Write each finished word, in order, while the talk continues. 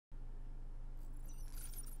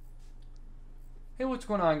Hey, what's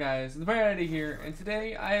going on, guys? The ByrneIdentity here, and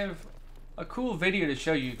today I have a cool video to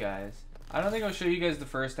show you guys. I don't think I'll show you guys the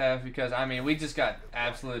first half because, I mean, we just got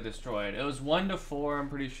absolutely destroyed. It was 1-4, I'm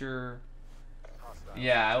pretty sure.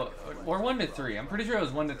 Yeah, or 1-3. I'm pretty sure it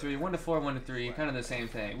was 1-3, 1-4, 1-3, kind of the same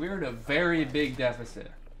thing. We were in a very big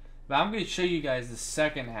deficit. But I'm going to show you guys the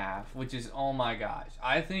second half, which is, oh my gosh.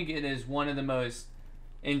 I think it is one of the most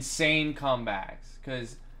insane comebacks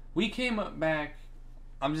because we came up back.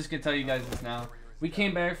 I'm just going to tell you guys this now. We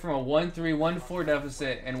came back from a 1-3, 1-4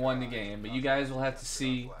 deficit and won the game. But you guys will have to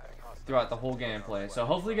see throughout the whole gameplay. So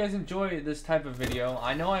hopefully you guys enjoy this type of video.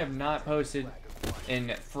 I know I have not posted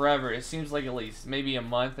in forever. It seems like at least maybe a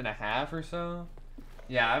month and a half or so.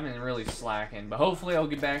 Yeah, I've been really slacking. But hopefully I'll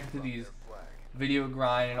get back into these video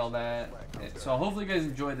grind and all that. So hopefully you guys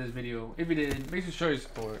enjoyed this video. If you did, make sure to show your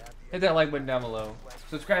support. Hit that like button down below.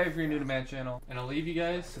 Subscribe if you're new to my channel. And I'll leave you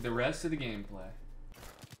guys to the rest of the gameplay.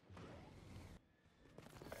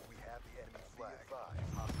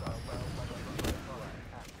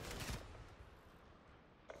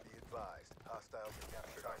 Hostiles have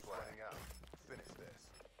captured our flag. Running out. Finish this.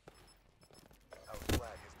 Our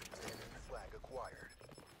flag has been taken. Flag acquired.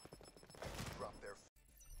 Drop their.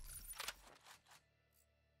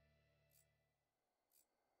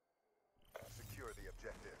 Secure the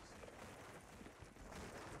objectives.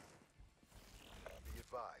 Be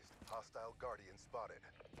advised. Hostile Guardian spotted.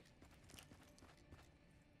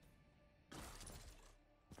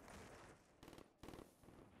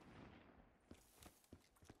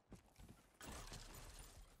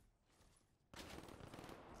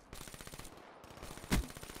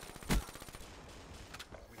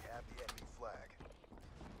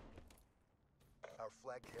 Our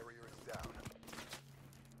flag carrier is down.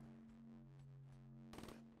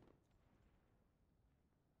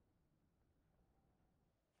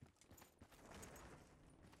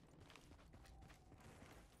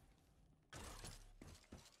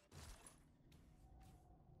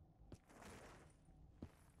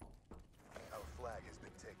 Our flag has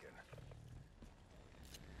been taken.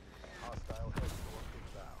 Hostile Hellstorm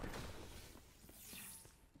inbound.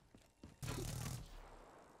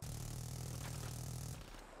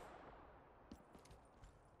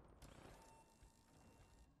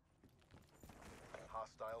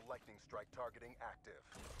 Hostile lightning strike targeting active.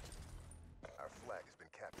 Our flag has been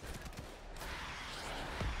captured.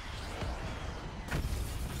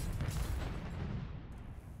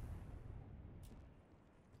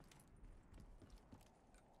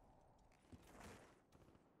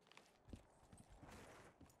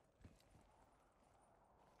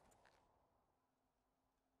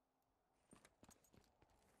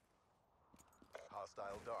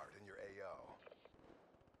 Hostile dart in your AO.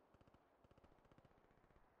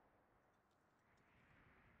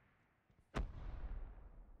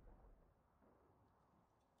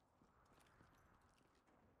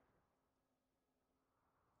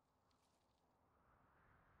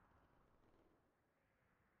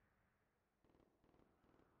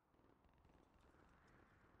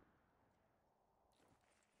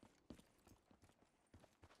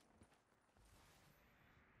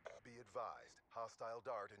 Be advised, hostile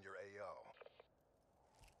dart in your AO.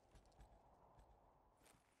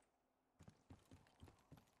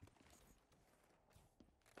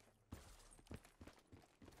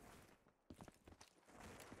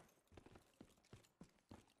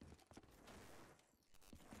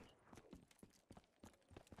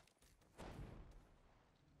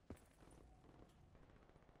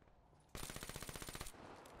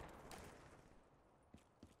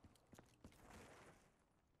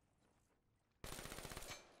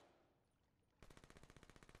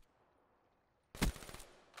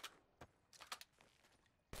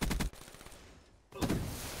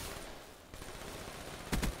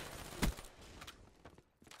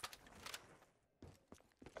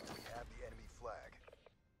 Flag.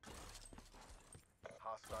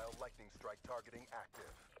 Hostile lightning strike targeting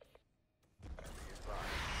active. Be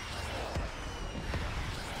advised.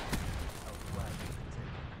 Our flag has been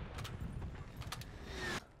taken.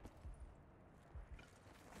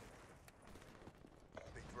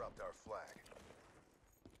 They dropped our flag.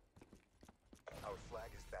 Our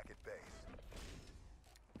flag is back at base.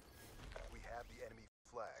 We have the enemy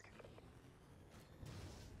flag.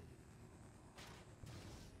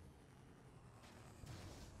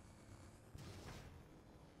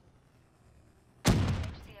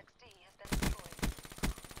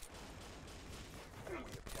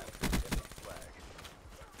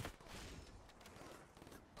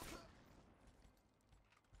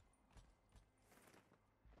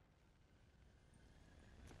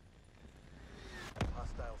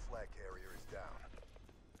 Hostile flag carrier is down.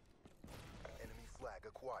 Enemy flag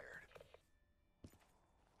acquired.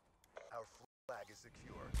 Our flag is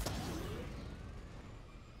secure.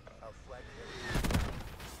 Our flag carrier.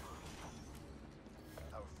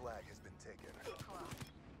 Our flag has been taken.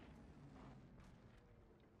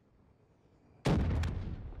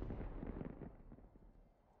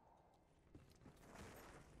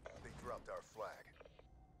 They dropped our flag.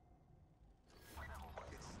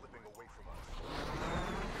 It's slipping away from us.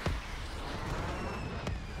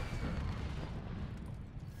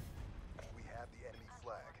 We have the enemy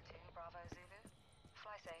flag. 2 Bravo Zulu.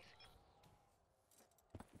 Fly safe.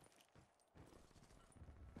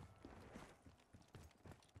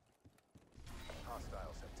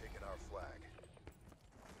 Hostiles have taken our flag.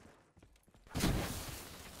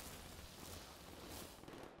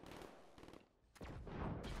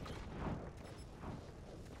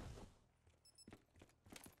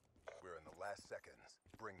 We're in the last seconds.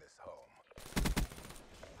 Bring this home.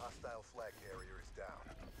 Hostile flag carrier is down.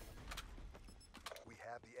 We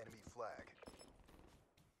have the enemy flag.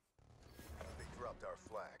 They dropped our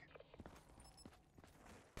flag.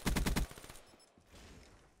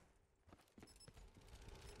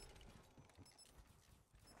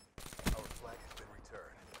 Our flag has been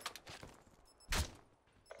returned.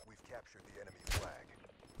 We've captured the enemy flag.